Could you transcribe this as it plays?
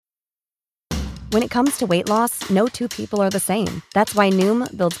When it comes to weight loss, no two people are the same. That's why Noom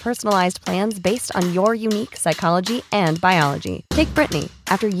builds personalized plans based on your unique psychology and biology. Take Brittany.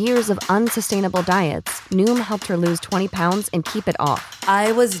 After years of unsustainable diets, Noom helped her lose 20 pounds and keep it off.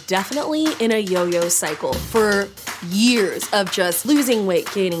 I was definitely in a yo-yo cycle for years of just losing weight,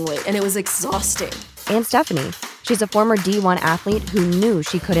 gaining weight, and it was exhausting. And Stephanie. She's a former D1 athlete who knew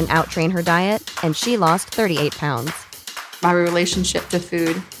she couldn't out-train her diet, and she lost 38 pounds. My relationship to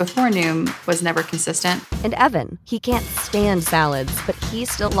food before Noom was never consistent. And Evan, he can't stand salads, but he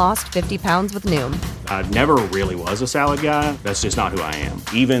still lost 50 pounds with Noom. I never really was a salad guy. That's just not who I am.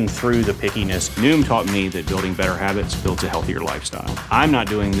 Even through the pickiness, Noom taught me that building better habits builds a healthier lifestyle. I'm not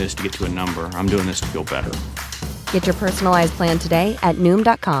doing this to get to a number. I'm doing this to feel better. Get your personalized plan today at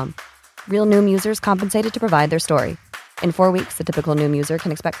Noom.com. Real Noom users compensated to provide their story. In 4 weeks, the typical Noom user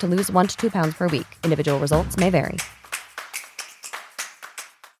can expect to lose 1 to 2 pounds per week. Individual results may vary.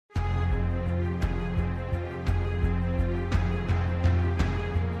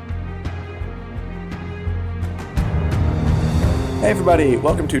 Hey everybody,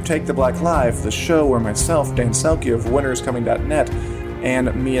 welcome to Take the Black Live, the show where myself, Dan Selke of winnerscoming.net,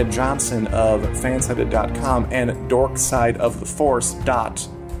 and Mia Johnson of fansided.com and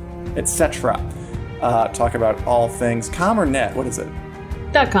dorksideoftheforce.etc. Talk about all things com or net, what is it?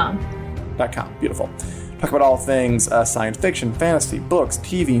 .com. .com, beautiful. Talk about all things science fiction, fantasy, books,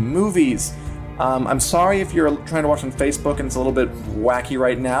 TV, movies. I'm sorry if you're trying to watch on Facebook and it's a little bit wacky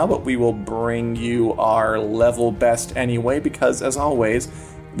right now, but we will bring you our level best anyway, because as always,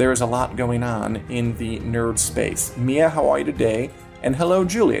 there's a lot going on in the nerd space. Mia, how are you today? And hello,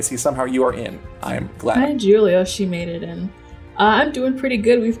 Julia. I see somehow you are in. I'm glad. Hi, Julia. She made it in. I'm doing pretty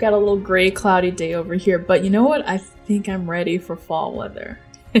good. We've got a little gray, cloudy day over here, but you know what? I think I'm ready for fall weather.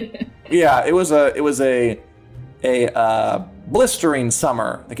 Yeah, it was a blistering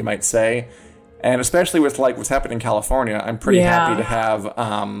summer, I think you might say. And especially with like what's happening in California, I'm pretty happy to have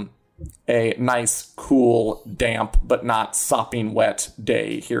a nice, cool, damp, but not sopping wet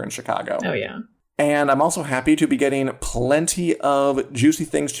day here in Chicago. Oh, yeah. And I'm also happy to be getting plenty of juicy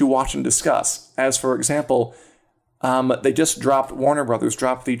things to watch and discuss. As for example, Warner Brothers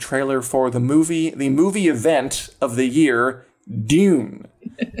dropped the trailer for the movie event of the year, Dune.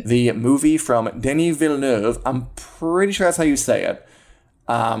 The movie from Denis Villeneuve. I'm pretty sure that's how you say it.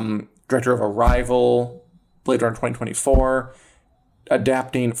 Director of Arrival, Blade Runner 2024,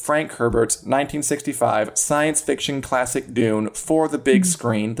 adapting Frank Herbert's 1965 science fiction classic Dune for the big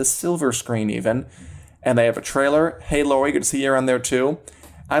screen, the silver screen even. And they have a trailer. Hey, Lori, good to see you around there too.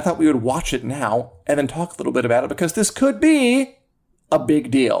 I thought we would watch it now and then talk a little bit about it because this could be a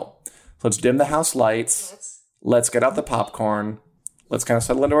big deal. So let's dim the house lights. Let's get out the popcorn. Let's kind of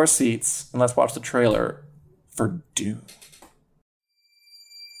settle into our seats and let's watch the trailer for Dune.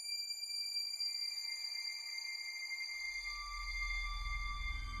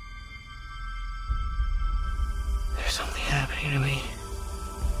 To me.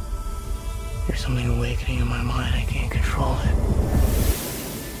 There's something awakening in my mind. I can't control it.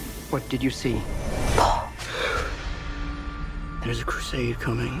 What did you see? There's a crusade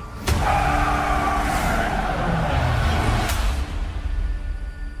coming.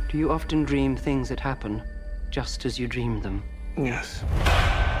 Do you often dream things that happen just as you dreamed them? Yes.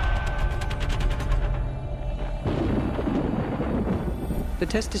 The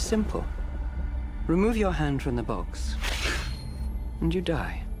test is simple. Remove your hand from the box. And you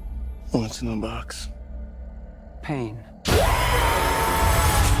die. What's in the box? Pain.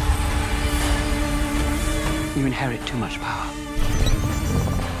 You inherit too much power.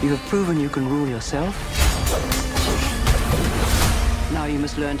 You have proven you can rule yourself. Now you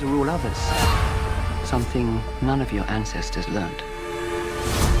must learn to rule others. Something none of your ancestors learned.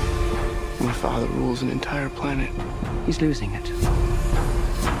 My father rules an entire planet. He's losing it.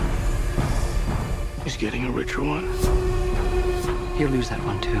 He's getting a richer one. He'll lose that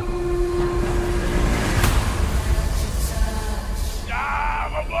one, too.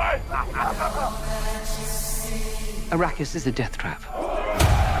 Arrakis is a death trap.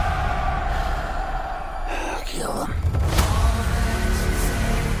 I'll kill him.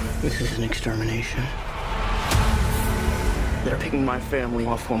 This is an extermination. They're picking my family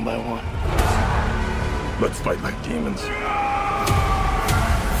off one by one. Let's fight like demons.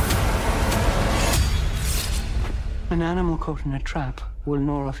 An animal caught in a trap will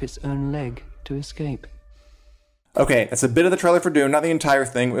gnaw off its own leg to escape. Okay, that's a bit of the trailer for Dune, not the entire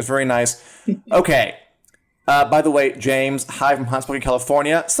thing. It was very nice. Okay. By the way, James, hi from Huntsville,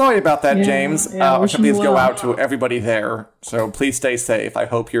 California. Sorry about that, James. Our sympathies go out to everybody there. So please stay safe. I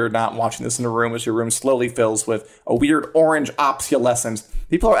hope you're not watching this in a room as your room slowly fills with a weird orange obsolescence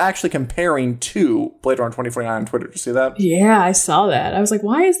People are actually comparing to Blade Runner 2049 on Twitter. Did you see that? Yeah, I saw that. I was like,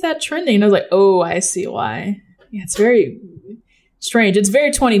 why is that trending? And I was like, oh, I see why. Yeah, it's very strange. It's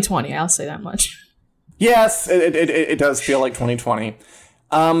very 2020. I'll say that much. Yes, it does feel like 2020.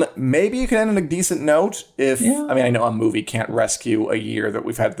 Maybe you could end on a decent note if, I mean, I know a movie can't rescue a year that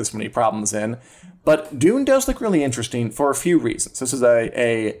we've had this many problems in, but Dune does look really interesting for a few reasons. This is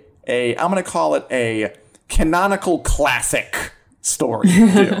I'm going to call it a canonical classic story,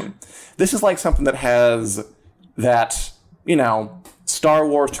 Dune. This is like something that has that, Star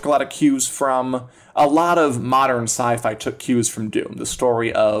Wars took a lot of cues from, a lot of modern sci-fi took cues from Dune. The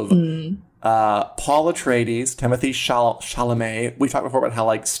story of Paul Atreides, Timothy Chalamet. We talked before about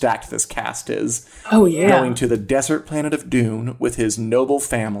how stacked this cast is. Oh yeah, going to the desert planet of Dune with his noble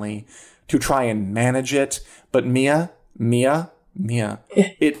family to try and manage it. But Mia,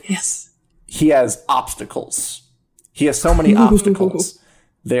 yes, he has obstacles. He has so many obstacles.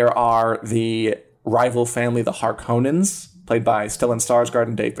 There are the rival family, the Harkonnens, played by Stellan Skarsgård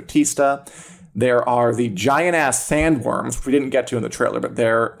and Dave Bautista. There are the giant-ass sandworms, which we didn't get to in the trailer, but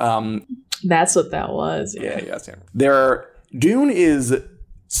they're... That's what that was. Yeah. Dune is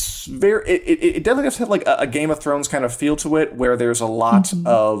very... It definitely does have a Game of Thrones kind of feel to it, where there's a lot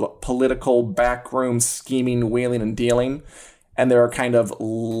of political backroom scheming, wheeling, and dealing. And there are kind of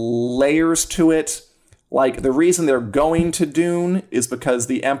layers to it. The reason they're going to Dune is because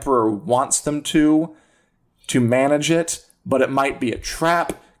the Emperor wants them to manage it, but it might be a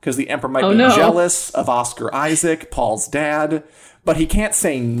trap, because the Emperor might be jealous of Oscar Isaac, Paul's dad. But he can't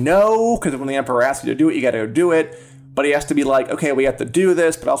say no, because when the Emperor asks you to do it, you got to go do it. But he has to be okay, we have to do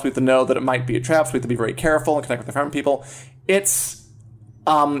this, but also we have to know that it might be a trap, so we have to be very careful and connect with the farm people. It's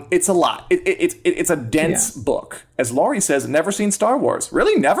a lot. It's a dense book. As Laurie says, never seen Star Wars.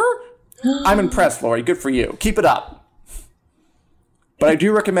 Really? Never? I'm impressed, Laurie. Good for you. Keep it up. But I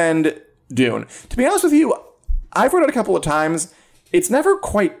do recommend Dune. To be honest with you, I've read it a couple of times. It's never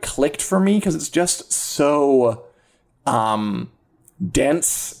quite clicked for me because it's just so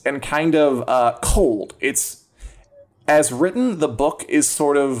dense and kind of cold. It's, as written, the book is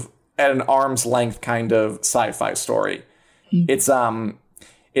sort of at an arm's length kind of sci-fi story. It's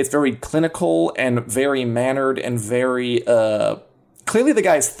very clinical and very mannered and very clearly the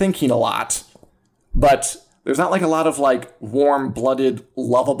guy's thinking a lot, but there's not a lot of warm-blooded,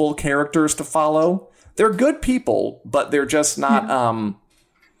 lovable characters to follow. They're good people, but they're just not,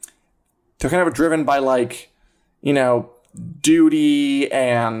 they're kind of driven by duty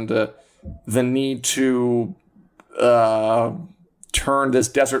and the need to turn this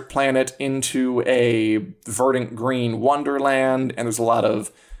desert planet into a verdant green wonderland. And there's a lot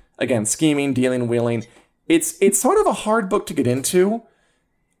of, again, scheming, dealing, wheeling. It's sort of a hard book to get into.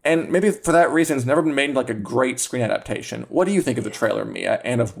 And maybe for that reason, it's never been made a great screen adaptation. What do you think of the trailer, Mia,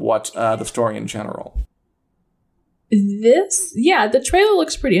 and of what the story in general? The trailer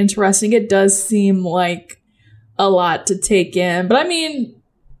looks pretty interesting. It does seem like a lot to take in. But I mean,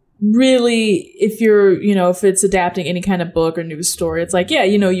 really, if you're, if it's adapting any kind of book or news story, it's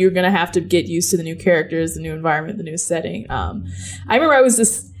you're going to have to get used to the new characters, the new environment, the new setting. I remember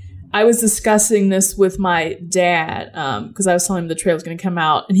I was discussing this with my dad because I was telling him the trailer was going to come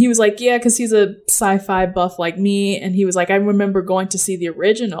out. And he was like, yeah, because he's a sci-fi buff like me. And he was like, I remember going to see the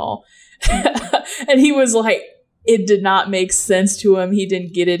original. And he was like, it did not make sense to him. He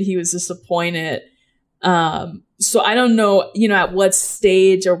didn't get it. He was disappointed. So I don't know, at what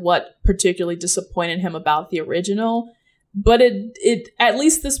stage or what particularly disappointed him about the original. But it at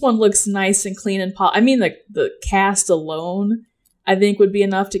least this one looks nice and clean and the cast alone, I think, would be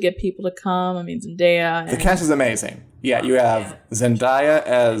enough to get people to come. I mean, Zendaya. The cast is amazing. Yeah, you have Zendaya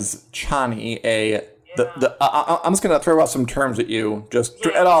as Chani, I'm just going to throw out some terms at you, just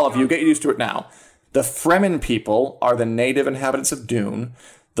at all of you. Get used to it now. The Fremen people are the native inhabitants of Dune.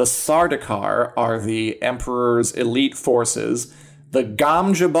 The Sardaukar are the Emperor's elite forces. The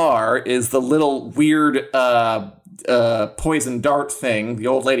Gom Jabbar is the little weird poison dart thing the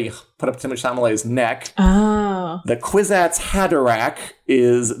old lady put up Timothée Chalamet's neck. Oh. The Kwisatz Haderach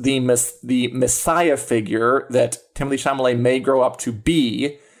is the messiah figure that Timothée Chalamet may grow up to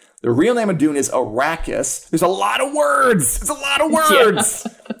be. The real name of Dune is Arrakis. There's a lot of words. It's a lot of words.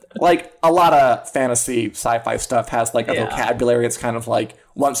 A lot of fantasy sci-fi stuff has a vocabulary. It's kind of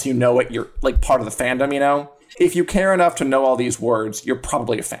once you know it, you're part of the fandom, If you care enough to know all these words, you're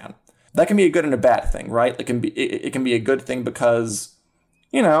probably a fan. That can be a good and a bad thing, right? It can be a good thing because,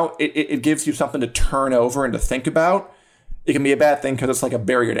 it gives you something to turn over and to think about. It can be a bad thing because it's a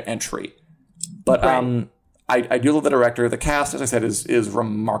barrier to entry. But right. I do love the director. The cast, as I said, is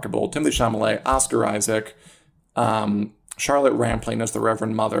remarkable. Timothée Chalamet, Oscar Isaac, Charlotte Rampling as the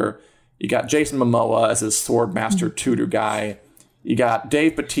Reverend Mother. You got Jason Momoa as his sword master tutor guy. You got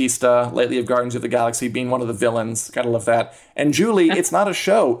Dave Bautista, lately of Guardians of the Galaxy, being one of the villains. Gotta love that. And Julie, it's not a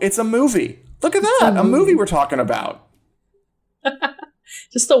show, it's a movie. Look at that, a movie we're talking about.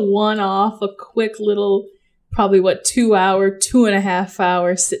 Just a one-off, a quick little, probably 2.5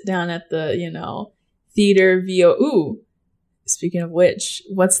 hour sit down at the, theater via. Ooh, speaking of which,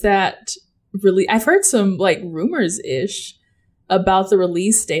 what's that really? I've heard some rumors-ish about the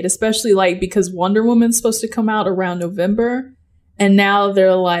release date, especially because Wonder Woman's supposed to come out around November. And now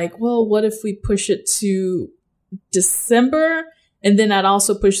they're like, well, what if we push it to December? And then that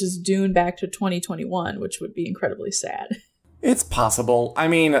also pushes Dune back to 2021, which would be incredibly sad. It's possible. I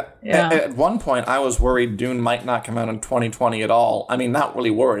mean, at one point, I was worried Dune might not come out in 2020 at all. I mean, not really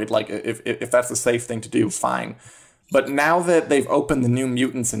worried. If that's the safe thing to do, fine. But now that they've opened the New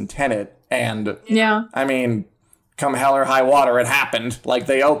Mutants in Tenet, and I mean, come hell or high water, it happened.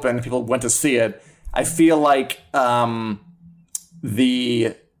 They opened, people went to see it. I feel like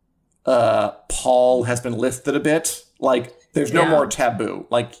the pall has been lifted a bit. There's no more taboo.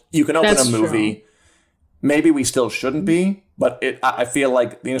 You can open a movie. True. Maybe we still shouldn't be, but I feel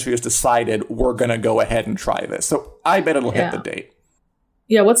like the industry has decided we're going to go ahead and try this. So I bet it'll hit the date.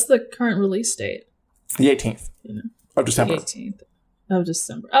 Yeah, what's the current release date? The 18th of December. The 18th of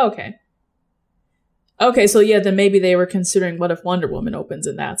December. Oh, okay. Okay, so then maybe they were considering what if Wonder Woman opens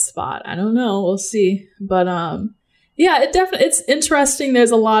in that spot. I don't know. We'll see. But it's interesting.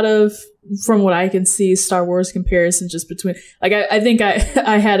 There's a lot of, from what I can see, Star Wars comparison just between, I think I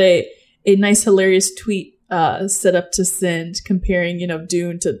had a nice hilarious tweet set up to send comparing,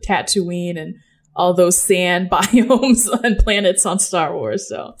 Dune to Tatooine and all those sand biomes and planets on Star Wars.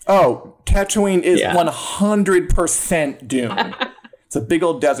 So Tatooine is 100% Dune. It's a big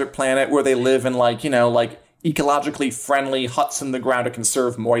old desert planet where they live in ecologically friendly huts in the ground to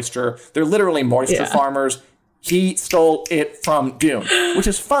conserve moisture. They're literally moisture farmers. He stole it from Dune, which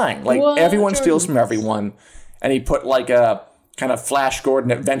is fine. Everyone steals from everyone. And he put a kind of Flash Gordon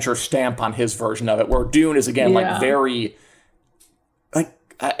adventure stamp on his version of it, where Dune is again very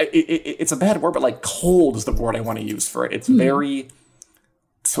it's a bad word, but cold is the word I want to use for it. It's very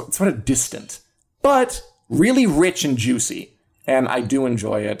sort of distant, but really rich and juicy, and I do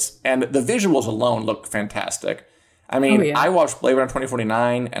enjoy it. And the visuals alone look fantastic. I mean, I watched Blade Runner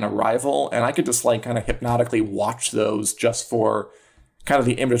 2049 and Arrival, and I could just kind of hypnotically watch those just for kind of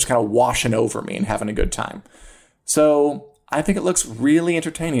the image kind of washing over me and having a good time. So I think it looks really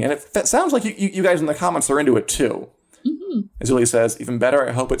entertaining. And it sounds like you guys in the comments are into it too. Mm-hmm. As Julie says, even better,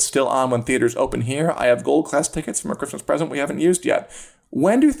 I hope it's still on when theaters open here. I have gold class tickets from a Christmas present we haven't used yet.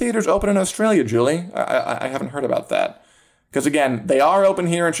 When do theaters open in Australia, Julie? I haven't heard about that. Because again, they are open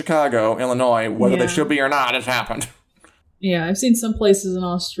here in Chicago, Illinois. Whether they should be or not, it's happened. Yeah, I've seen some places in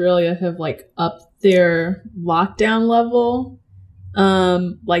Australia have upped their lockdown level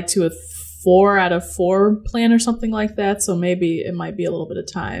to a 4 out of 4 plan or something like that. So maybe it might be a little bit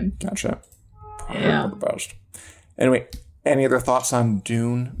of time. Gotcha. Anyway, any other thoughts on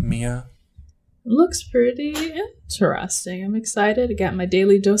Dune, Mia? Looks pretty interesting. I'm excited. I got my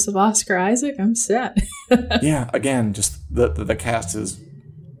daily dose of Oscar Isaac. I'm set. Yeah, again, just the cast is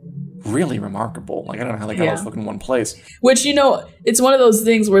really remarkable. I don't know how they got all this fucking one place. Which, it's one of those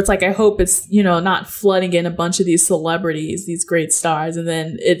things where it's I hope it's, not flooding in a bunch of these celebrities, these great stars, and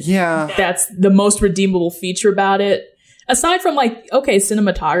then that's the most redeemable feature about it. Aside from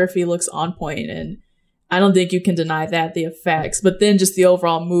cinematography looks on point, and I don't think you can deny that, the effects, but then just the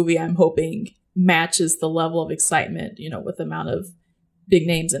overall movie, I'm hoping matches the level of excitement, with the amount of big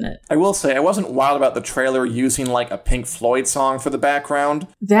names in it. I will say, I wasn't wild about the trailer using a Pink Floyd song for the background.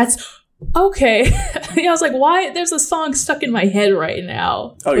 That's okay. I was like, why? There's a song stuck in my head right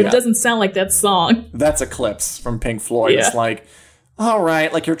now. Oh, but it doesn't sound like that song. That's Eclipse from Pink Floyd. Yeah. It's all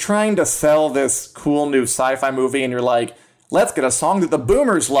right, you're trying to sell this cool new sci-fi movie and you're like, let's get a song that the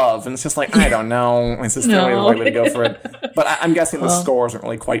boomers love. And it's just I don't know. It's just the right way to go for it. But I'm guessing the score isn't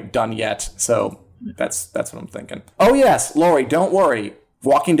really quite done yet. So that's what I'm thinking. Oh, yes, Lori, don't worry.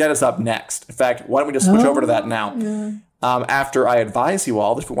 Walking Dead is up next. In fact, why don't we just switch over to that now? Yeah. After I advise you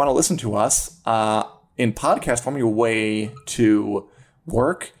all, if you want to listen to us in podcast form, your way to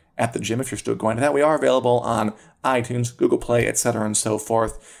work, at the gym, if you're still going to that, we are available on iTunes, Google Play, etc., and so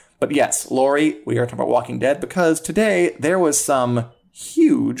forth. But yes, Lori, we are talking about Walking Dead because today there was some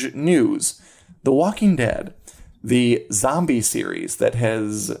huge news. The Walking Dead, the zombie series that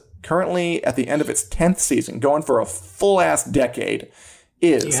has currently at the end of its 10th season, going for a full-ass decade,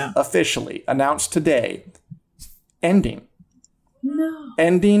 is officially announced today ending. No.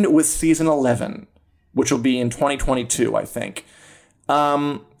 Ending with season 11. which will be in 2022, I think.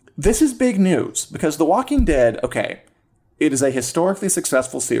 This is big news because The Walking Dead, okay, it is a historically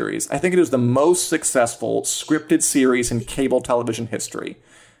successful series. I think it is the most successful scripted series in cable television history.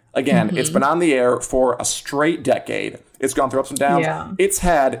 Again, it's been on the air for a straight decade. It's gone through ups and downs. Yeah. It's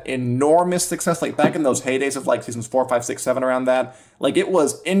had enormous success. Like back in those heydays of like seasons 4, 5, 6, 7, around that, like it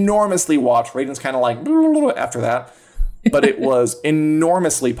was enormously watched. Ratings kind of like after that, but it was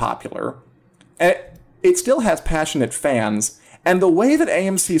enormously popular. And it still has passionate fans. And the way that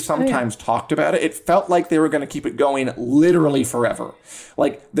AMC sometimes talked about it, it felt like they were going to keep it going literally forever.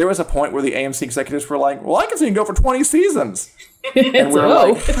 Like, there was a point where the AMC executives were like, well, I can see you go for 20 seasons. And we were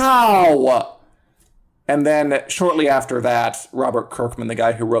like, how? And then shortly after that, Robert Kirkman, the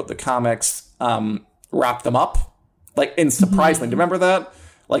guy who wrote the comics, wrapped them up. Like, surprisingly. Do you remember that?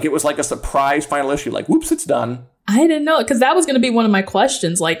 Like, it was like a surprise final issue. Like, whoops, it's done. I didn't know, because that was going to be one of my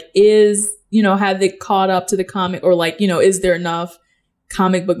questions. Like, have they caught up to the comic, or like, is there enough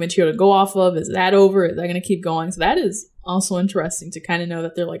comic book material to go off of? Is that over? Is that going to keep going? So that is also interesting to kind of know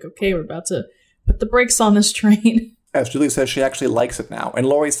that they're like, okay, we're about to put the brakes on this train. As Julie says, she actually likes it now. And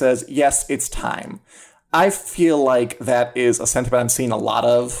Lori says, yes, it's time. I feel like that is a sentiment I'm seeing a lot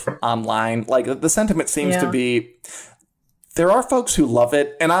of online. Like, the sentiment seems to be, there are folks who love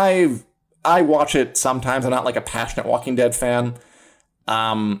it, and I watch it sometimes. I'm not like a passionate Walking Dead fan.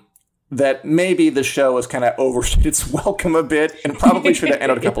 That maybe the show has kind of overstayed its welcome a bit and probably should have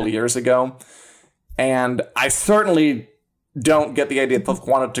ended a couple of years ago. And I certainly don't get the idea that folks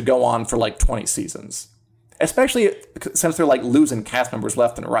wanted to go on for like 20 seasons. Especially since they're like losing cast members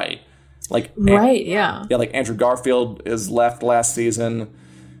left and right. Like, yeah, like Andrew Garfield is left last season.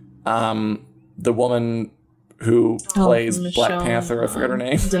 The woman who plays Black Panther, I forgot her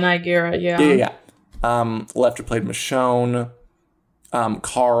name. Denai Guerra, Yeah. Left who played Michonne.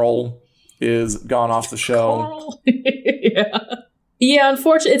 Carl is gone off the show. Yeah,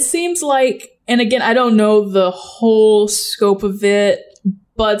 unfortunately, it seems like, and again, I don't know the whole scope of it,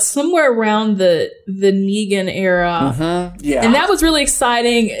 but somewhere around the Negan era. Yeah. And that was really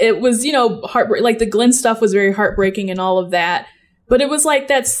exciting. It was, heartbreak. Like the Glenn stuff was very heartbreaking and all of that. But it was like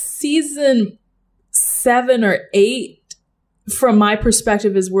that season 7 or 8, from my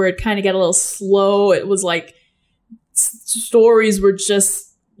perspective, is where it kind of got a little slow. It was like stories were just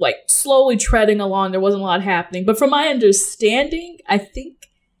like slowly treading along. There wasn't a lot happening. But from my understanding, I think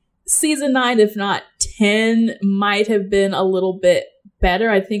season 9, if not 10, might have been a little bit better.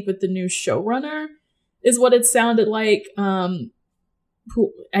 I think with the new showrunner is what it sounded like.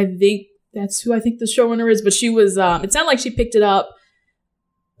 Who I think that's who I think the showrunner is. But she was, it sounded like she picked it up.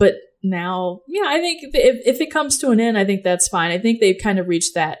 But now, I think if it comes to an end, I think that's fine. I think they've kind of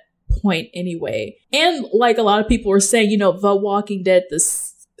reached that point anyway. And like a lot of people were saying, The Walking Dead,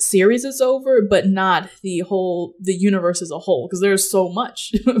 this series is over, but not the universe as a whole, because there's so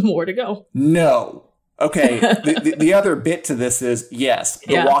much more to go. No. Okay. the other bit to this is, yes,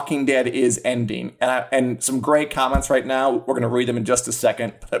 The Walking Dead is ending. And some great comments right now. We're going to read them in just a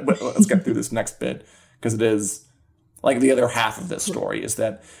second, but let's get through this next bit, because it is like the other half of this story is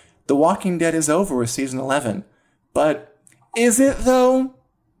that The Walking Dead is over with season 11. But is it though?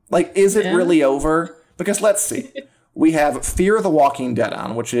 Like, is it really over? Because let's see. We have Fear the Walking Dead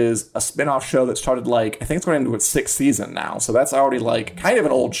on, which is a spin-off show that started I think it's going into its 6th season now. So that's already kind of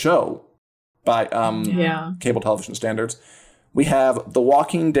an old show by cable television standards. We have The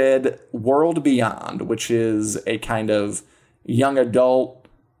Walking Dead World Beyond, which is a kind of young adult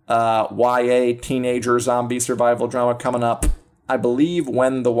YA teenager zombie survival drama coming up, I believe,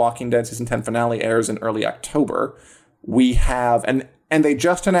 when The Walking Dead season 10 finale airs in early October. We have, and they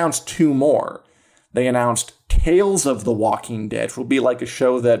just announced 2 more. They announced Tales of the Walking Dead, which will be like a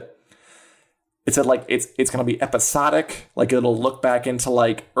show that it's going to be episodic. Like, it'll look back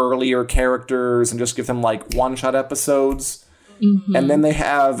into earlier characters and just give them one-shot episodes. Mm-hmm. And then they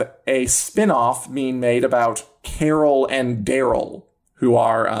have a spin-off being made about Carol and Daryl, who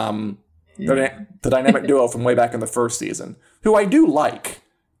are the dynamic duo from way back in the first season, who I do like.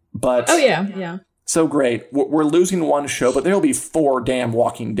 But so great. We're losing one show, but there'll be 4 damn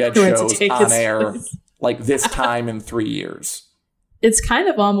Walking Dead shows on air this time in 3 years. It's kind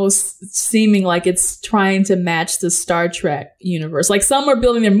of almost seeming like it's trying to match the Star Trek universe. Like, some are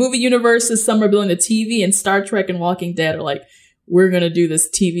building their movie universes, some are building the TV, and Star Trek and Walking Dead are like, we're going to do this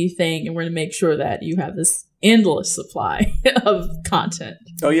TV thing, and we're going to make sure that you have this endless supply of content.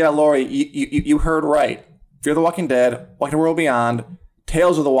 Oh yeah, Lori, you heard right. Fear the Walking Dead, Walking World Beyond,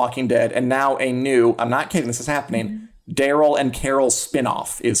 Tales of the Walking Dead, and now a new, I'm not kidding, this is happening, Daryl and Carol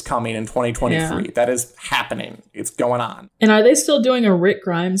spinoff is coming in 2023. Yeah. That is happening. It's going on. And are they still doing a Rick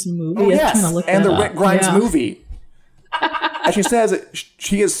Grimes movie? Oh, I'm yes. trying to look And that the up. Rick Grimes Yeah. movie. As she says,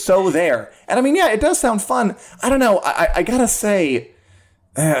 she is so there. And I mean, yeah, it does sound fun. I don't know. I gotta say,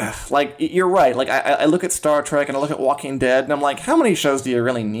 like, you're right. Like, I look at Star Trek and I look at Walking Dead and I'm like, how many shows do you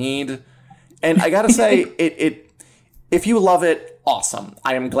really need? And I gotta say, if you love it, awesome.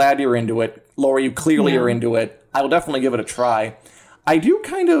 I am glad you're into it. Lori, you clearly are into it. I will definitely give it a try. I do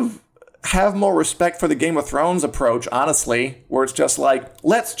kind of have more respect for the Game of Thrones approach, honestly, where it's just like,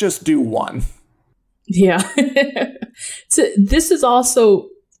 let's just do one. Yeah. So this is also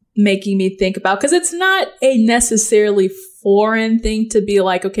making me think about, because it's not a necessarily foreign thing to be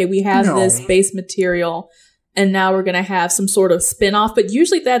like, okay, we have this base material and now we're going to have some sort of spin-off. But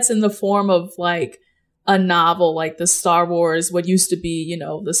usually that's in the form of like a novel, like the Star Wars, what used to be, you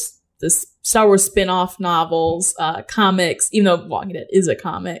know, this Star Wars spin-off novels, comics, even though Walking Dead is a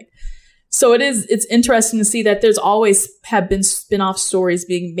comic. So it's interesting to see that there's always have been spin-off stories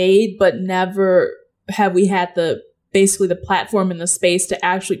being made, but never have we had basically the platform and the space to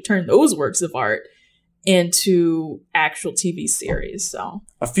actually turn those works of art into actual TV series. So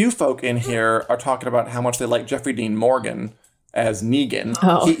a few folk in here are talking about how much they like Jeffrey Dean Morgan as Negan.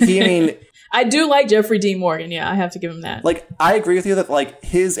 Oh. He I mean, I do like Jeffrey Dean Morgan. Yeah, I have to give him that. Like, I agree with you that like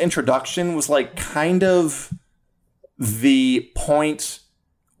his introduction was like kind of the point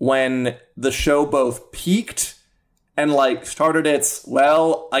when the show both peaked and like started its,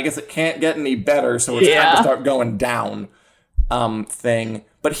 well, I guess it can't get any better, so it's time to start going down thing.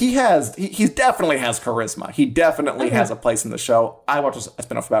 But he definitely has charisma. He definitely has a place in the show. I watched a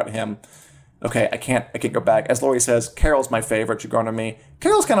spinoff about him. Okay, I can't go back. As Lori says, Carol's my favorite. You're going to me.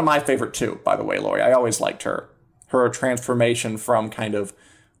 Carol's kind of my favorite too, by the way, Lori. I always liked her. Her transformation from kind of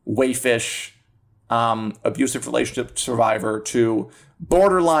waifish, abusive relationship survivor to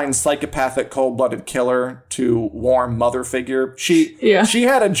borderline psychopathic, cold-blooded killer to warm mother figure. She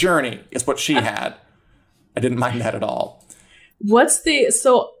had a journey, is what she had. I didn't mind that at all. Is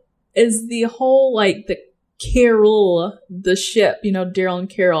the whole, like, the Carol, the ship, you know, Daryl and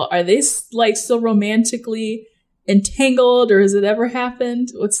Carol, are they, like, still romantically entangled, or has it ever happened?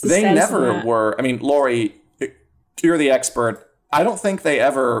 What's the status They never of that? were. I mean, Lori, you're the expert. I don't think they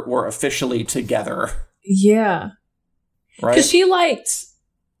ever were officially together. Yeah. Right? Because she liked,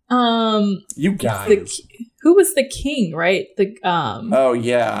 you guys. who was the king, right? Oh,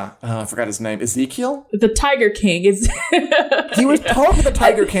 yeah. I forgot his name. Ezekiel? The Tiger King. He was totally the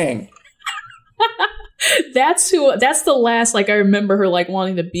Tiger King. That's the last, like, I remember her, like,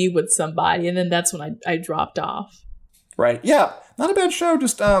 wanting to be with somebody, and then that's when I dropped off. Right. Yeah. Not a bad show.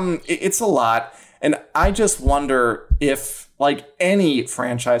 Just, it's a lot. And I just wonder if, like, any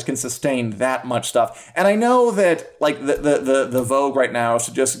franchise can sustain that much stuff. And I know that, like, the vogue right now is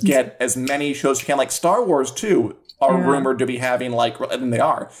to just get as many shows as you can. Like, Star Wars, too, are rumored to be having, like, and they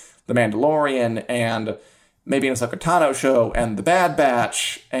are, The Mandalorian and maybe an Ahsoka Tano show and The Bad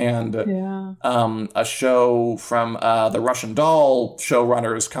Batch and a show from the Russian Doll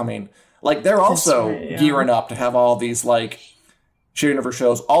showrunners coming. Like, they're also gearing up to have all these, like, Shared Universe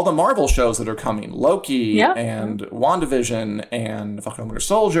shows, all the Marvel shows that are coming, Loki and WandaVision and Falcon and Winter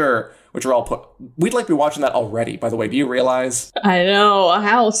Soldier, which are all we'd like to be watching that already, by the way. Do you realize? I know,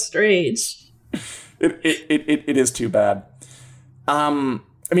 how strange. It is too bad. I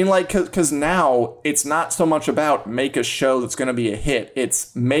mean, like, because now it's not so much about make a show that's going to be a hit.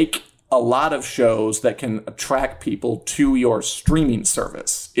 It's make a lot of shows that can attract people to your streaming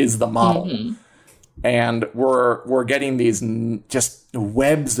service is the model. Mm-hmm. And we're getting these just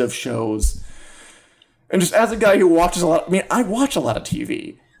webs of shows. And just as a guy who watches a lot, I mean, I watch a lot of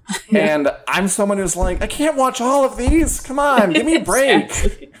TV. And I'm someone who's like, I can't watch all of these. Come on, give me a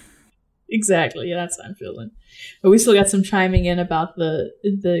break. Exactly. Yeah, that's how I'm feeling. But we still got some chiming in about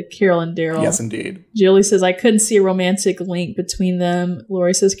the Carol and Daryl. Yes, indeed. Julie says, I couldn't see a romantic link between them.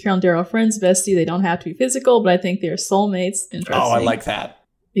 Lori says, Carol and Daryl are friends, bestie. They don't have to be physical, but I think they're soulmates. Interesting. Oh, I like that.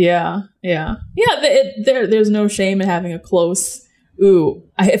 Yeah. There's no shame in having a close.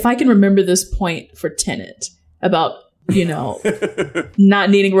 If I can remember this point for Tenet about, you know, not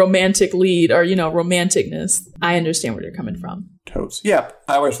needing romantic lead or, you know, romanticness, I understand where they're coming from. Totes. Yeah,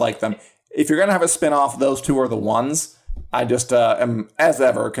 I always like them. If you're gonna have a spinoff, those two are the ones. I just am, as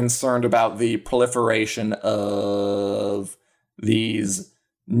ever, concerned about the proliferation of these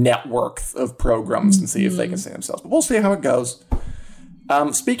networks of programs and see if they can see themselves. But we'll see how it goes.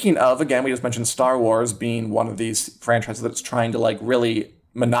 Speaking of, again, we just mentioned Star Wars being one of these franchises that's trying to, like, really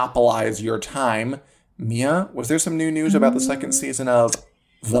monopolize your time. Mia, was there some new news about the second season of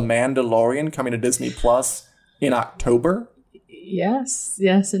The Mandalorian coming to Disney Plus in October. Yes,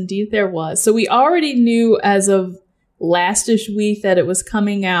 indeed there was. So we already knew as of last-ish week that it was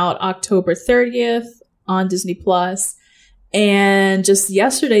coming out October 30th on Disney Plus. And just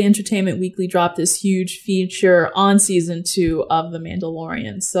yesterday, Entertainment Weekly dropped this huge feature on season 2 of The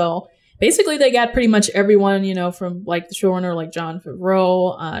Mandalorian. So basically they got pretty much everyone, from like the showrunner, like Jon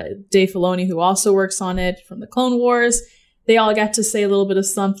Favreau, Dave Filoni, who also works on it from the Clone Wars. They all got to say a little bit of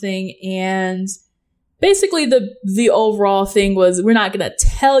something. And basically the overall thing was, we're not going to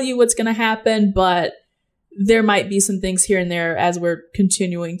tell you what's going to happen, but there might be some things here and there as we're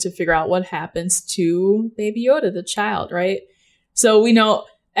continuing to figure out what happens to Baby Yoda, the child, right? So we know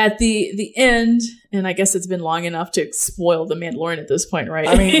at the end, and I guess it's been long enough to spoil The Mandalorian at this point, right?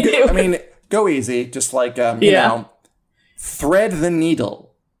 I mean, go easy. Just like, thread the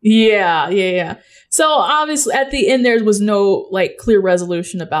needle. Yeah. So obviously at the end, there was no like clear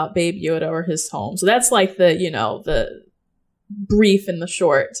resolution about Baby Yoda or his home. So that's like the brief and the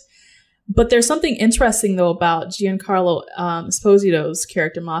short. But there's something interesting, though, about Giancarlo Esposito's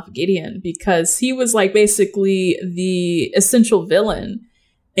character, Moff Gideon, because he was like basically the essential villain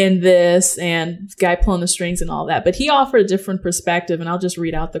in this and the guy pulling the strings and all that. But he offered a different perspective, and I'll just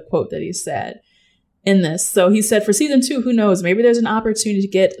read out the quote that he said in this. So he said, for season 2, who knows? Maybe there's an opportunity to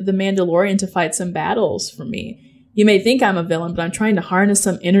get the Mandalorian to fight some battles for me. You may think I'm a villain, but I'm trying to harness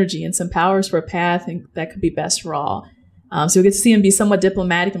some energy and some powers for a path that could be best for all. So we get to see him be somewhat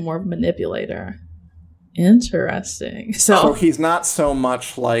diplomatic and more of a manipulator. Interesting. So he's not so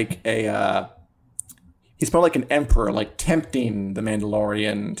much like he's more like an emperor, like tempting the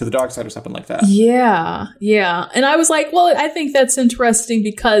Mandalorian to the dark side or something like that. Yeah. And I was like, well, I think that's interesting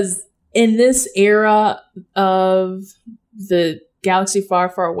because in this era of the galaxy far,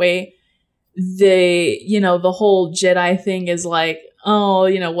 far away, the whole Jedi thing is like, oh,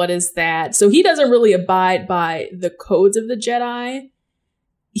 what is that? So he doesn't really abide by the codes of the Jedi.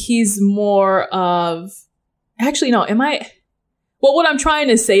 He's more of, actually, no, well, what I'm trying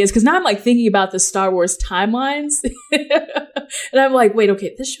to say is, because now I'm like thinking about the Star Wars timelines. And I'm like, wait,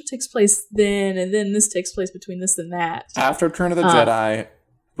 okay, this show takes place then, and then this takes place between this and that. After Return of the Jedi,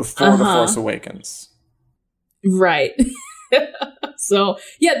 before The Force Awakens. Right. So,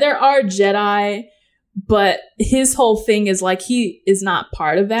 yeah, there are Jedi, but his whole thing is like he is not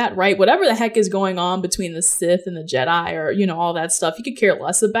part of that, right? Whatever the heck is going on between the Sith and the Jedi or, all that stuff, he could care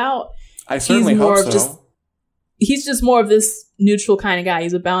less about. I certainly hope so. He's just more of this neutral kind of guy.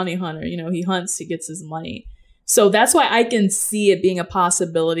 He's a bounty hunter. He hunts, he gets his money. So that's why I can see it being a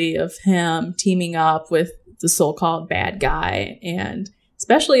possibility of him teaming up with the so-called bad guy. And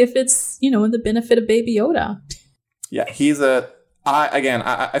especially if it's, in the benefit of Baby Yoda. Yeah,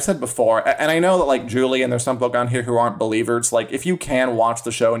 I've said before, and I know that like Julie and there's some folk on here who aren't believers. Like, if you can watch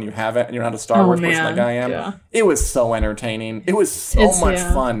the show and you haven't, and you're not a Star Wars person like I am, It was so entertaining. It was so much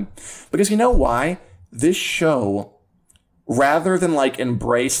fun. Because you know why? This show, rather than like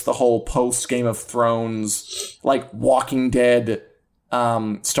embrace the whole post Game of Thrones, like Walking Dead,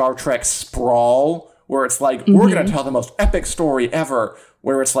 Star Trek sprawl, where it's like, we're going to tell the most epic story ever,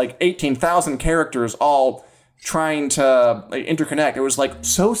 where it's like 18,000 characters all trying to interconnect. It was like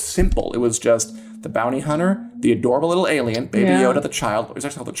so simple. It was just the bounty hunter, the adorable little alien, Baby Yoda, the child. It was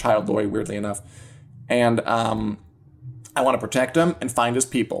actually called the child Lori, weirdly enough. And I want to protect him and find his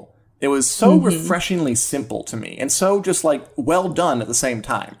people. It was so refreshingly simple to me, and so just like well done at the same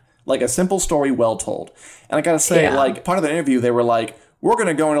time. Like a simple story, well told. And I gotta say, like part of the interview, they were like, "We're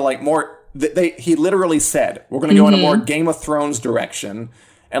gonna go into like more." He literally said, "We're gonna go into more Game of Thrones direction."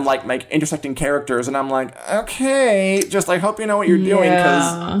 And like make intersecting characters, and I'm like, okay, just I hope you know what you're doing,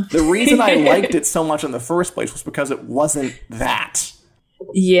 because the reason I liked it so much in the first place was because it wasn't that.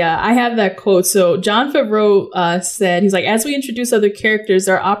 Yeah, I have that quote. So Jon Favreau said, he's like, as we introduce other characters,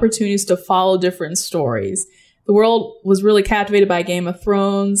 there are opportunities to follow different stories. The world was really captivated by Game of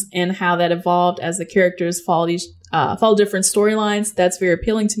Thrones and how that evolved as the characters follow different storylines. That's very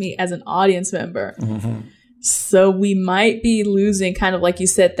appealing to me as an audience member. So we might be losing, kind of like you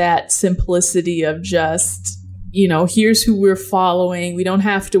said, that simplicity of just, here's who we're following. We don't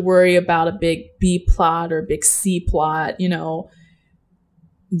have to worry about a big B plot or a big C plot,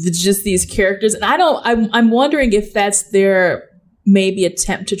 just these characters. And I'm wondering if that's their maybe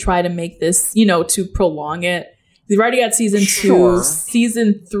attempt to try to make this, to prolong it. We've already got season 2.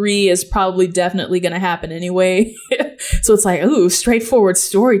 Season 3 is probably definitely going to happen anyway. So it's like, ooh, straightforward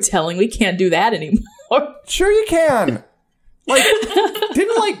storytelling. We can't do that anymore. Sure you can. Like,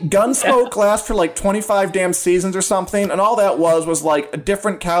 didn't like Gunsmoke last for like 25 damn seasons or something? And all that was like a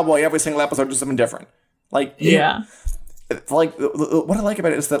different cowboy every single episode, just something different. Like, yeah. Like, what I like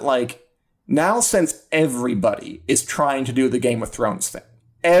about it is that like Now, since everybody is trying to do the Game of Thrones thing,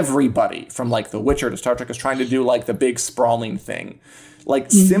 everybody from like The Witcher to Star Trek is trying to do like the big sprawling thing.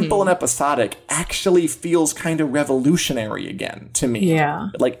 Like simple and episodic actually feels kind of revolutionary again to me. Yeah.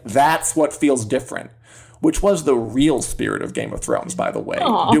 Like that's what feels different, which was the real spirit of Game of Thrones, by the way,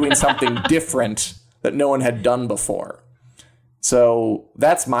 doing something different that no one had done before. So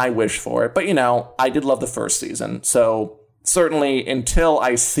that's my wish for it. But, you know, I did love the first season. So certainly until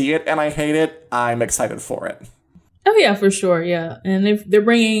I see it and I hate it, I'm excited for it. Oh, yeah, for sure. Yeah. And they're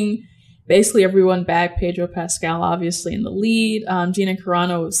bringing basically everyone back. Pedro Pascal, obviously, in the lead. Gina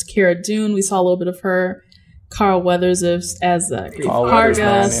Carano was Cara Dune. We saw a little bit of her. Carl Weathers as Grief Karga.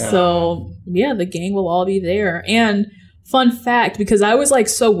 Yeah. So, yeah, the gang will all be there. And fun fact, because I was like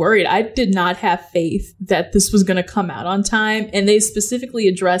so worried, I did not have faith that this was going to come out on time. And they specifically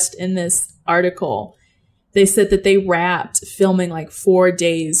addressed in this article, they said that they wrapped filming like 4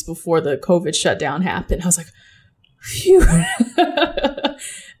 days before the COVID shutdown happened. I was like, phew.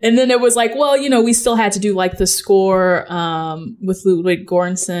 And then it was like, well, you know, we still had to do like the score with Ludwig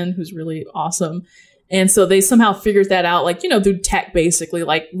Göransson, who's really awesome. And so they somehow figured that out, like, you know, through tech, basically,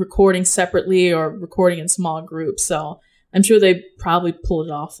 like recording separately or recording in small groups. So I'm sure they probably pulled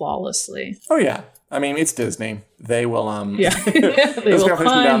it off flawlessly. Oh, yeah. I mean, it's Disney. They will, yeah. They will find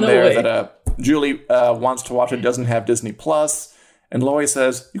down the there way. that Julie wants to watch it, doesn't have Disney Plus. And Lori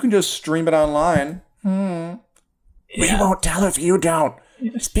says, you can just stream it online. We won't tell if you don't.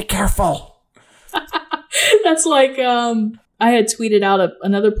 Just be careful. That's like, I had tweeted out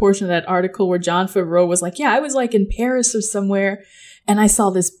another portion of that article where Jon Favreau was like, yeah, I was like in Paris or somewhere, and I saw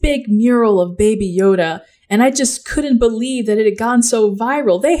this big mural of Baby Yoda, and I just couldn't believe that it had gone so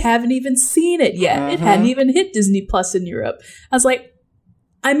viral. They haven't even seen it yet. It hadn't even hit Disney Plus in Europe. I was like,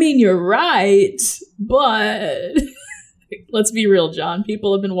 I mean, you're right, but let's be real, John.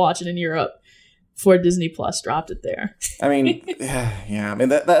 People have been watching in Europe before Disney Plus dropped it there. I mean, yeah. I mean,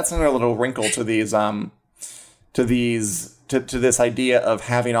 that's another little wrinkle to these to this idea of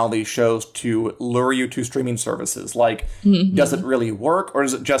having all these shows to lure you to streaming services. Like, does it really work, or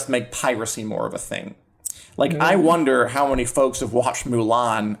does it just make piracy more of a thing? Like, I wonder how many folks have watched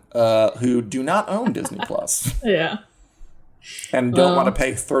Mulan who do not own Disney Plus. Yeah. And don't want to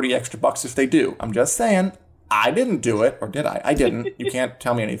pay $30 extra if they do. I'm just saying, I didn't do it, or did I? I didn't. You can't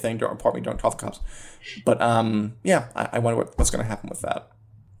tell me anything. Don't report me. Don't call the cops. But yeah, I wonder what's going to happen with that.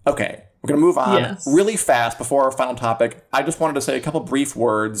 Okay, we're going to move on really fast before our final topic. I just wanted to say a couple brief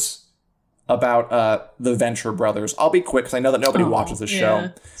words about the Venture Brothers. I'll be quick because I know that nobody watches this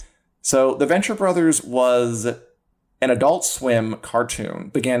show. So the Venture Brothers was an Adult Swim cartoon,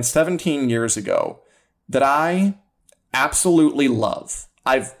 began 17 years ago, that I absolutely love.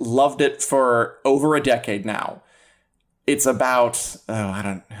 I've loved it for over a decade now. It's about,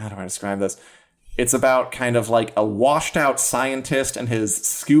 how do I describe this? It's about kind of like a washed out scientist and his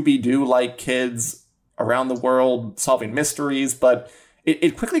Scooby-Doo-like kids around the world solving mysteries, but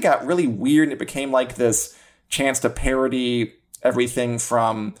it quickly got really weird, and it became like this chance to parody everything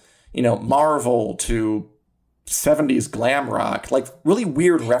from, you know, Marvel to 70s glam rock, like really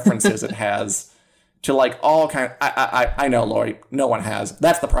weird references it has to like all kind of, I know, Lori, no one has.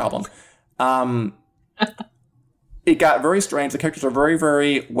 That's the problem. It got very strange. The characters are very,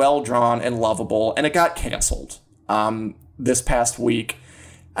 very well drawn and lovable, and it got canceled this past week.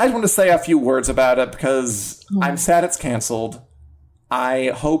 I just want to say a few words about it because I'm sad it's canceled.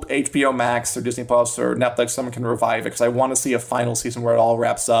 I hope HBO Max or Disney Plus or Netflix, someone can revive it, because I want to see a final season where it all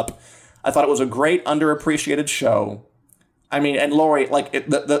wraps up. I thought it was a great, underappreciated show. I mean, and Lori, like,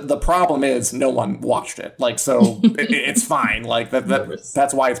 the problem is no one watched it. Like, so it's fine. Like,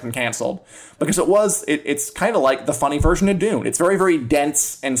 that's why it's been canceled. Because it's kind of like the funny version of Dune. It's very, very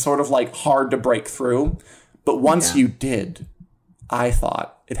dense and sort of, like, hard to break through. But once you did, I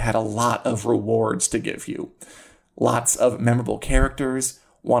thought it had a lot of rewards to give you. Lots of memorable characters,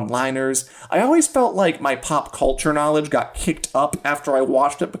 one-liners. I always felt like my pop culture knowledge got kicked up after I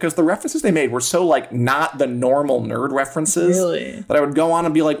watched it, because the references they made were so, like, not the normal nerd references that I would go on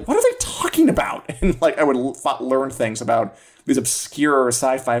and be like, what are they talking about? And, like, I would learn things about these obscure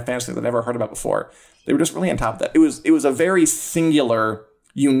sci-fi fantasy that I've never heard about before. They were just really on top of that. It was a very singular,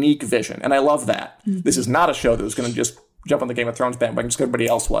 unique vision, and I love that. This is not a show that was going to just jump on the Game of Thrones bandwagon just like everybody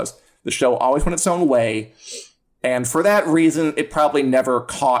else was. The show always went its own way. And for that reason, it probably never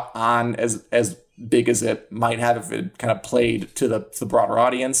caught on as big as it might have if it kind of played to the broader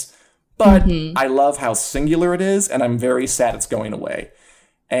audience. But I love how singular it is, and I'm very sad it's going away.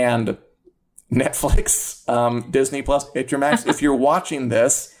 And Netflix, Disney Plus, HBO Max, if you're watching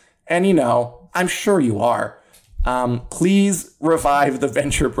this, and you know, I'm sure you are, Please revive the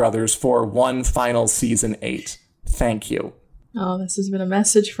Venture Brothers for one final season 8. Thank you. Oh, this has been a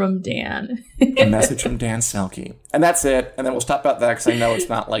message from Dan. A message from Dan Selke. And that's it. And then we'll stop about that because I know it's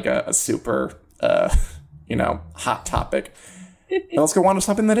not like a super, hot topic. And let's go on to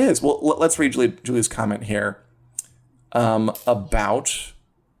something that is. Well, let's read Julie's comment here about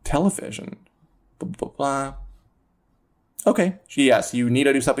television. Blah, blah, blah. Okay. Yes, you need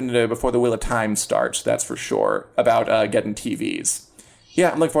to do something before the Wheel of Time starts. That's for sure. About getting TVs.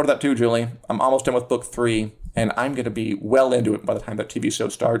 Yeah, I'm looking forward to that too, Julie. I'm almost done with book 3. And I'm going to be well into it by the time that TV show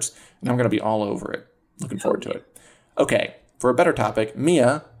starts. And I'm going to be all over it. Looking forward to it. Okay, for a better topic,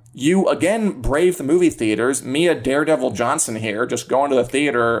 Mia, you again brave the movie theaters. Mia Daredevil Johnson here, just going to the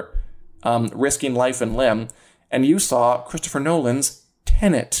theater, risking life and limb. And you saw Christopher Nolan's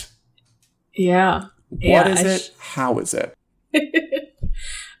Tenet. Yeah. What is it? How is it?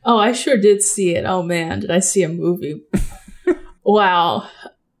 Oh, I sure did see it. Oh, man, did I see a movie? Wow.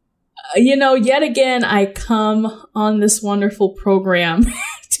 Yet again, I come on this wonderful program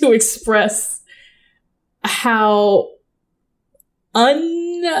to express how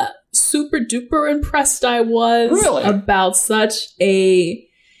super duper impressed I was about such a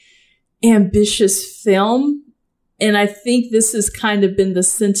ambitious film. And I think this has kind of been the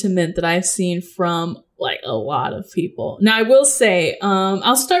sentiment that I've seen from like a lot of people. Now, I will say,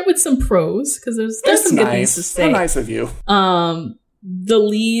 I'll start with some pros because there's some good things to say. So nice of you. The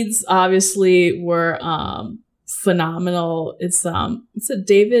leads obviously were phenomenal. It's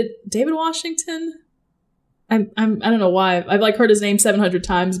David Washington. I don't know why I've like heard his name 700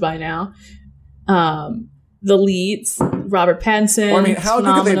 times by now. The leads, Robert Pattinson. Well, I mean, how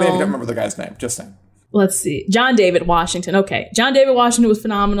could they don't remember the guy's name? Just saying. Let's see. John David Washington. Okay, John David Washington was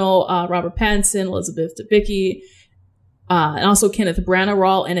phenomenal. Robert Pattinson, Elizabeth Debicki, and also Kenneth Branagh were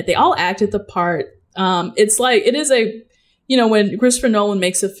all in it. They all acted the part. It's like it is a. When Christopher Nolan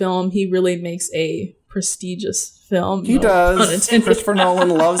makes a film, he really makes a prestigious film. He does. Christopher Nolan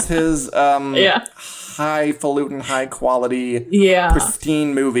loves his highfalutin, high-quality,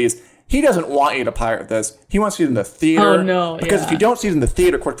 pristine movies. He doesn't want you to pirate this. He wants you in the theater. Oh, no. Because if you don't see it in the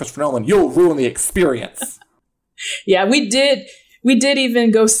theater, Christopher Nolan, you'll ruin the experience. Yeah, we did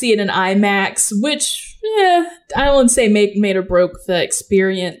even go see it in IMAX, which, I wouldn't say made or broke the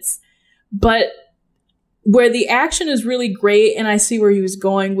experience. But where the action is really great, and I see where he was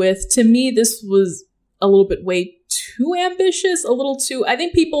going with, to me, this was a little bit way too ambitious, a little too, I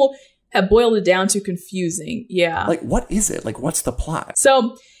think people have boiled it down to confusing. Yeah. Like, what is it? Like, what's the plot?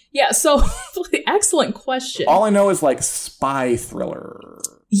 So excellent question. All I know is like spy thriller.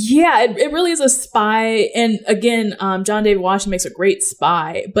 Yeah, it really is a spy. And again, John David Washington makes a great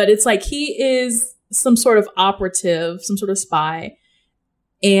spy, but it's like he is some sort of operative, some sort of spy.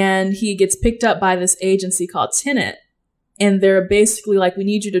 And he gets picked up by this agency called Tenet. And they're basically like, we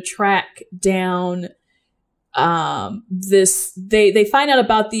need you to track down this. They find out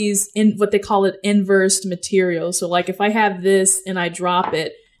about these in what they call it inversed materials. So like if I have this and I drop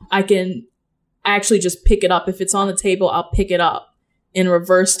it, I can actually just pick it up. If it's on the table, I'll pick it up in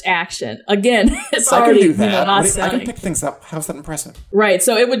reversed action. Again, it's I already can do that. not I can pick things up. How's that impressive? Right.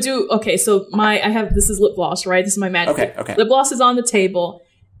 So it would do. Okay. So this is lip gloss, right? This is my magic. Okay. Lip gloss is on the table.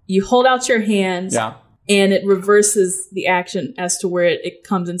 You hold out your hand, and it reverses the action as to where it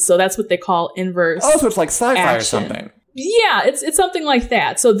comes in. So that's what they call inverse. Oh, so it's like sci-fi or something. Yeah, it's something like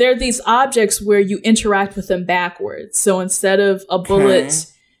that. So there are these objects where you interact with them backwards. So instead of a bullet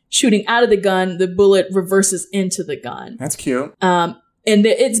shooting out of the gun, the bullet reverses into the gun. That's cute. And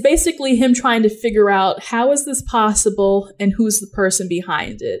it's basically him trying to figure out how is this possible and who's the person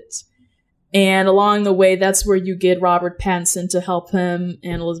behind it. And along the way, that's where you get Robert Pattinson to help him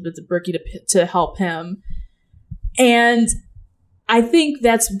and Elizabeth Debicki to help him. And I think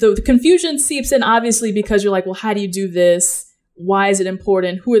that's the confusion seeps in, obviously, because you're like, well, how do you do this? Why is it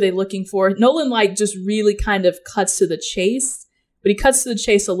important? Who are they looking for? Nolan just really kind of cuts to the chase, but he cuts to the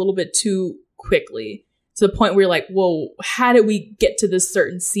chase a little bit too quickly to the point where you're like, whoa, how did we get to this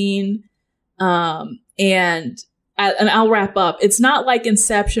certain scene? And I'll wrap up. It's not like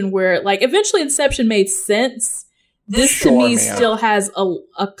Inception where eventually Inception made sense. This to me still has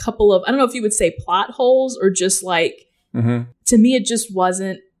a couple of, I don't know if you would say plot holes or just to me, it just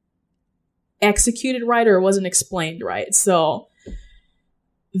wasn't executed right or it wasn't explained right. So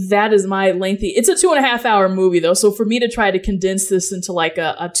that is my it's a 2.5 hour movie though. So for me to try to condense this into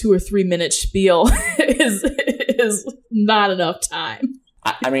a 2 or 3 minute spiel is not enough time.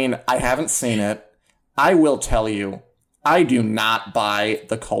 I mean, I haven't seen it. I will tell you, I do not buy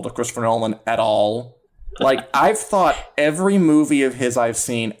the cult of Christopher Nolan at all. I've thought every movie of his I've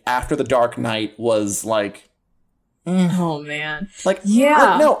seen after The Dark Knight was, Oh man.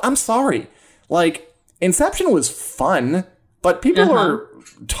 No, I'm sorry. Like, Inception was fun, but people are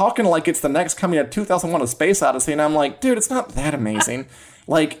talking like it's the next coming of 2001: A Space Odyssey, and I'm like, dude, it's not that amazing.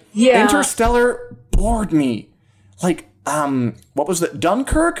 Like, Interstellar bored me. Like, what was it?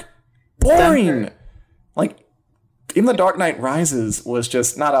 Dunkirk? Boring. Like, even The Dark Knight Rises was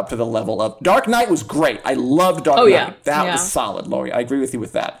just not up to the level of... Dark Knight was great. I loved Dark Knight. Yeah. That was solid, Lori. I agree with you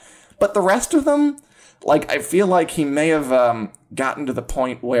with that. But the rest of them, like, I feel like he may have gotten to the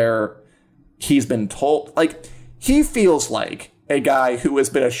point where he's been told... Like, he feels like a guy who has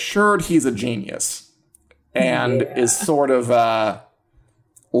been assured he's a genius and is sort of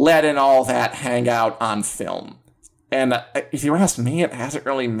letting all that hang out on film. And if you ask me, it hasn't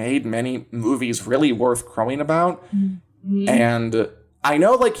really made many movies really worth crowing about. Mm-hmm. And I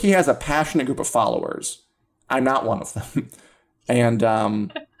know, like, he has a passionate group of followers. I'm not one of them. And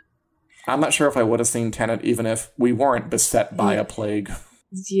I'm not sure if I would have seen Tenet even if we weren't beset by a plague.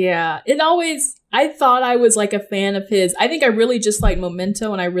 Yeah. I thought I was, like, a fan of his. I think I really just like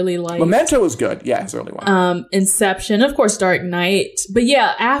Memento, and I really like... Memento was good. Yeah, his early one. Inception, of course, Dark Knight. But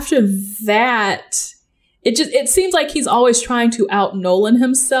yeah, after that... It seems like he's always trying to out Nolan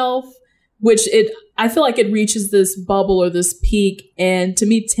himself, which I feel like it reaches this bubble or this peak. And to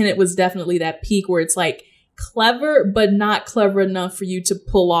me, Tenet was definitely that peak where it's like clever, but not clever enough for you to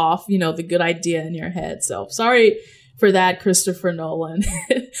pull off, the good idea in your head. So sorry for that, Christopher Nolan.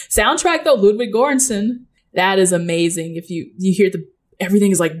 Soundtrack though, Ludwig Göransson, that is amazing. If you hear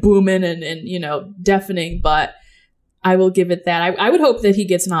everything is like booming and deafening, but I will give it that. I would hope that he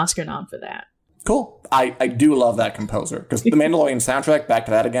gets an Oscar nom for that. Cool. I do love that composer because the Mandalorian soundtrack, back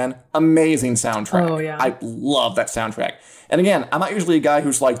to that again, amazing soundtrack. Oh, yeah. I love that soundtrack. And again, I'm not usually a guy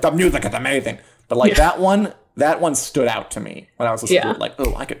who's like, the music is amazing. But like that one stood out to me when I was listening to it. Like,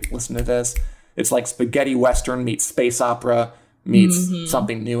 oh, I could listen to this. It's like spaghetti western meets space opera meets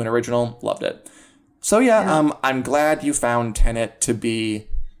something new and original. Loved it. So I'm glad you found Tenet to be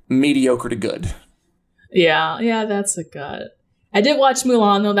mediocre to good. Yeah, that's a good. I did watch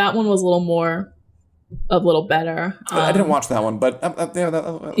Mulan though. That one was a little better. I didn't watch that one, but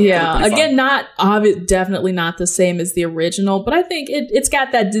again, definitely not the same as the original, but I think it's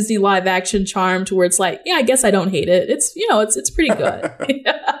got that Disney live action charm to where it's like, I guess I don't hate it. It's it's pretty good.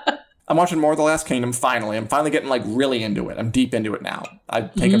 I'm watching more of The Last Kingdom. Finally, I'm finally getting like really into it. I'm deep into it now.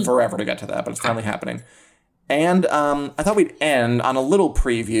 I've taken forever to get to that, but it's finally happening. And I thought we'd end on a little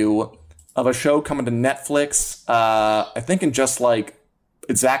preview of a show coming to Netflix. I think in just like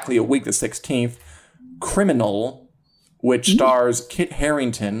exactly a week, the 16th. Criminal, which stars Kit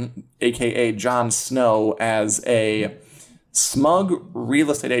Harington, aka Jon Snow, as a smug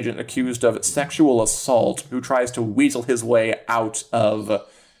real estate agent accused of sexual assault who tries to weasel his way out of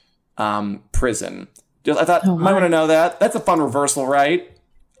prison. I thought, might want to know that. That's a fun reversal, right?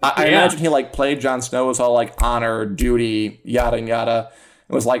 I imagine he like played Jon Snow as all like honor, duty, yada and yada.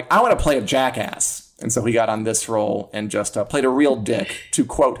 It was like, I want to play a jackass. And so he got on this role and just played a real dick, to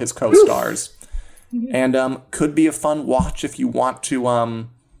quote his co-stars. And could be a fun watch if you want to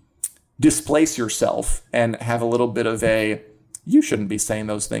displace yourself and have a little bit of a, you shouldn't be saying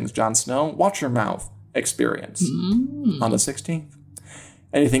those things, Jon Snow. Watch your mouth experience on the 16th.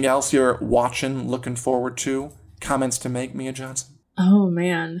 Anything else you're watching, looking forward to? Comments to make, Mia Johnson? Oh,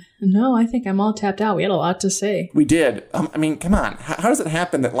 man. No, I think I'm all tapped out. We had a lot to say. We did. I mean, come on. How does it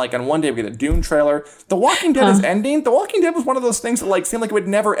happen that, like, on one day we get a Dune trailer? The Walking Dead is ending. The Walking Dead was one of those things that, like, seemed like it would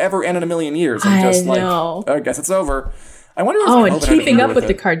never, ever end in a million years. And just, know. Like, I guess it's over. I wonder if and keeping up with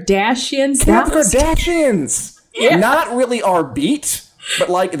the Kardashians. Keeping up with the Kardashians. Yeah. Not really our beat, but,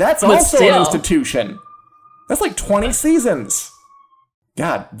 like, that's also an institution. That's like 20 seasons.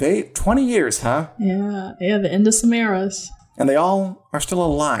 God, 20 years, huh? Yeah, the end of some eras. And they all are still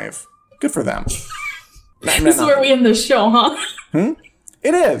alive. Good for them. This is where we end the show, huh?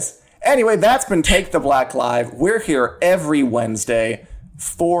 It is. Anyway, that's been Take the Black Live. We're here every Wednesday,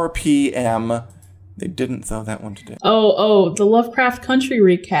 4 p.m. They didn't throw that one today. Oh, the Lovecraft Country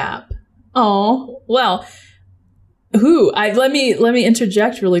recap. Oh, well, let me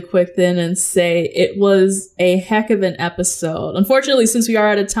interject really quick then and say it was a heck of an episode. Unfortunately, since we are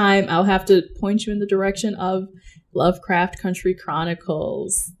out of time, I'll have to point you in the direction of Lovecraft Country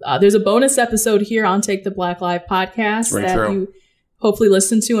Chronicles. There's a bonus episode here on Take the Black Live podcast you hopefully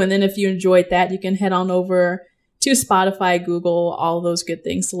listen to. And then if you enjoyed that, you can head on over to Spotify, Google, all those good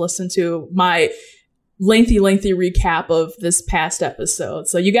things to listen to my lengthy recap of this past episode.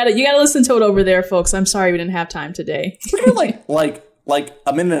 So you gotta listen to it over there, folks. I'm sorry we didn't have time today. We're gonna like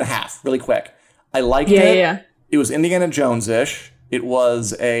a minute and a half, really quick. I liked it. Yeah. It was Indiana Jones-ish. It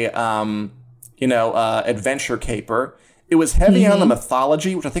was a adventure caper. It was heavy on the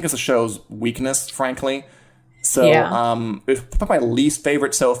mythology, which I think is the show's weakness, frankly. So it's probably my least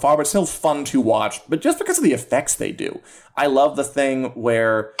favorite so far, but still fun to watch. But just because of the effects they do. I love the thing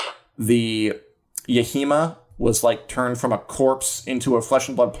where the Yahima was like turned from a corpse into a flesh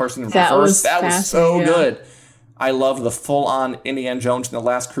and blood person in reverse. That was so good. I love the full-on Indiana Jones in The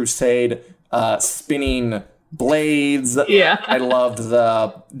Last Crusade spinning blades. Yeah. I loved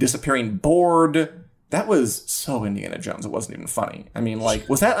the disappearing board. That was so Indiana Jones. It wasn't even funny. I mean, like,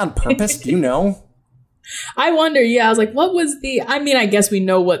 was that on purpose? Do you know? I wonder, I was like, what was I guess we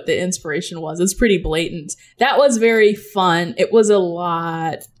know what the inspiration was. It's pretty blatant. That was very fun. It was a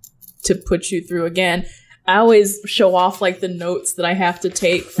lot to put you through. Again, I always show off like the notes that I have to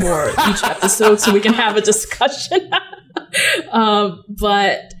take for each episode so we can have a discussion.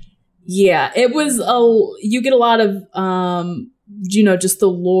 But yeah, it was you get a lot of, just the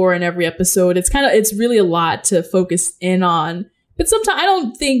lore in every episode. It's really a lot to focus in on. But sometimes I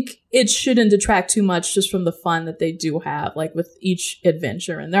don't think it shouldn't detract too much just from the fun that they do have, like with each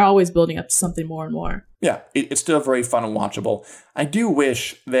adventure. And they're always building up to something more and more. Yeah, it's still very fun and watchable. I do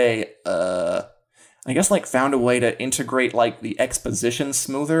wish they, found a way to integrate like the exposition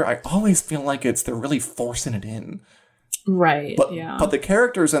smoother. I always feel like they're really forcing it in. Right. But the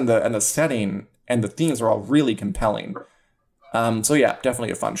characters and the setting and the themes are all really compelling. So yeah,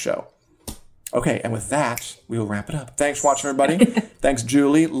 definitely a fun show. Okay, and with that, we will wrap it up. Thanks for watching, everybody. Thanks,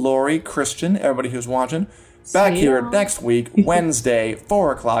 Julie, Lori, Christian, everybody who's watching. Back here next week, Wednesday,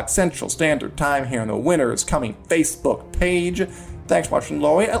 4 o'clock Central Standard Time here on the Winners Coming Facebook page. Thanks for watching,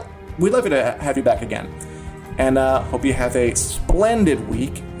 Lori. We'd love to have you back again. And hope you have a splendid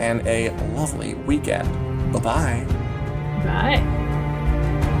week and a lovely weekend. Bye-bye. Bye.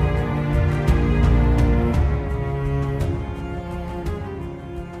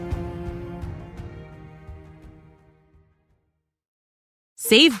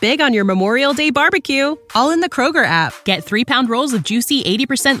 Save big on your Memorial Day barbecue, all in the Kroger app. Get 3-pound rolls of juicy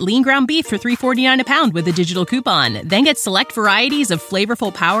 80% lean ground beef for $3.49 a pound with a digital coupon. Then get select varieties of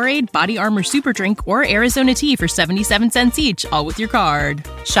flavorful Powerade, Body Armor Super Drink, or Arizona tea for 77 cents each, all with your card.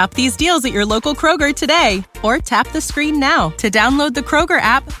 Shop these deals at your local Kroger today, or tap the screen now to download the Kroger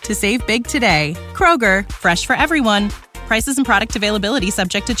app to save big today. Kroger, fresh for everyone. Prices and product availability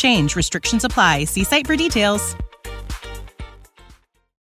subject to change. Restrictions apply. See site for details.